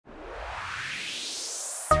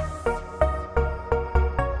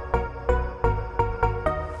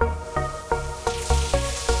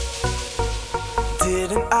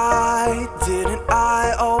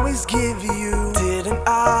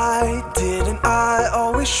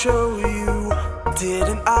always show you.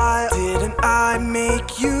 Didn't I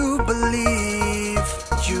make you believe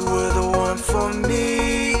you were the one for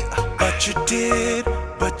me? But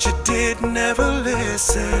you did never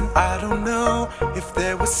listen. I don't know if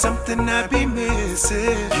there was something I'd be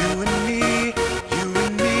missing. You and me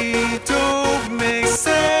don't make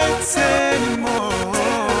sense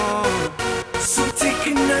anymore. So take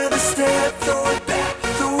another step, throw it back.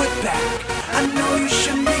 I know you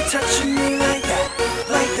shouldn't be touching me like that.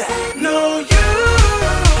 No, you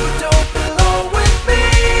don't belong with me,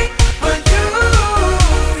 but you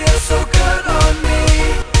feel so good on me.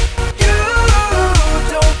 You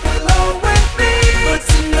don't belong with me, but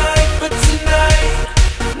tonight,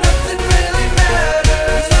 nothing really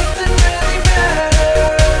matters. Nothing really matters.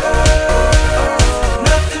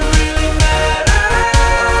 Nothing really matters.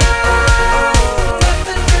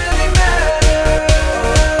 Nothing really matters.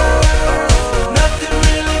 Nothing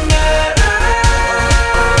really matters.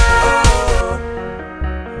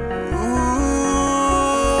 Ooh.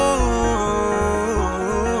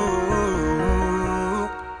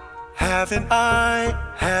 Haven't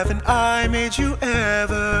I made you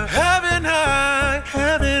ever? Haven't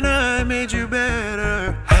I made you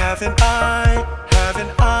better? Haven't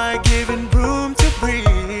I given room to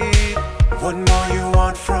breathe? What more you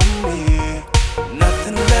want from me?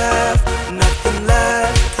 Nothing left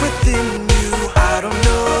within you. I don't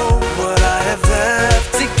know what I have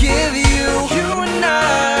left to give you. You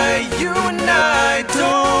and I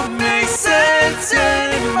don't make sense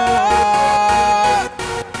anymore.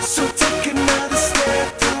 So take another step,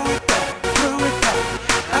 throw it back.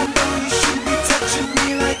 I know you shouldn't be touching me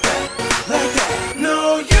like that. No,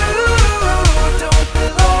 you don't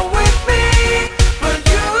belong with me, but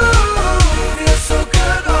you feel so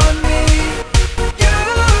good on me. You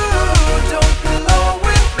don't belong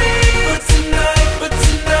with me, but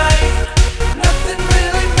tonight, nothing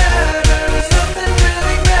really matters. Nothing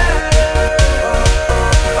really matters.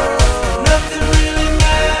 Nothing really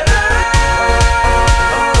matters.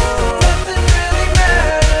 Nothing really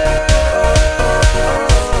matters.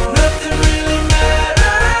 Nothing really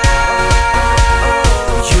matters.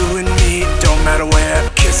 You and me, don't matter where.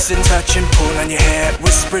 Kissing, touching, pulling on your hair,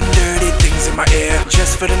 whispering dirty things in my ear.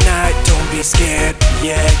 Just for the night, don't be scared.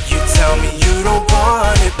 Yeah, you tell me you don't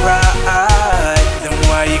want it right. Then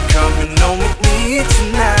why you coming home with me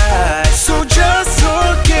tonight? So just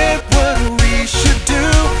forget what we should do.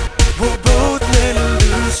 We'll both let it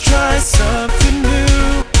loose, try something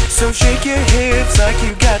new. So shake your hips like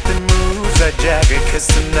you got the moves like Jagger. Cause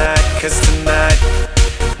tonight,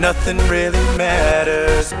 nothing really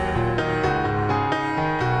matters.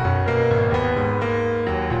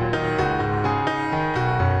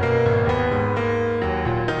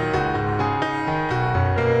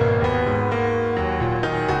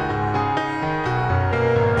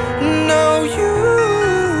 No, you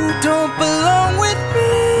don't belong with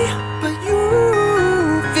me, but you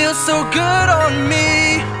feel so good on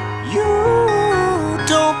me. You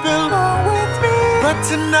don't belong with me, but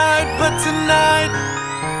tonight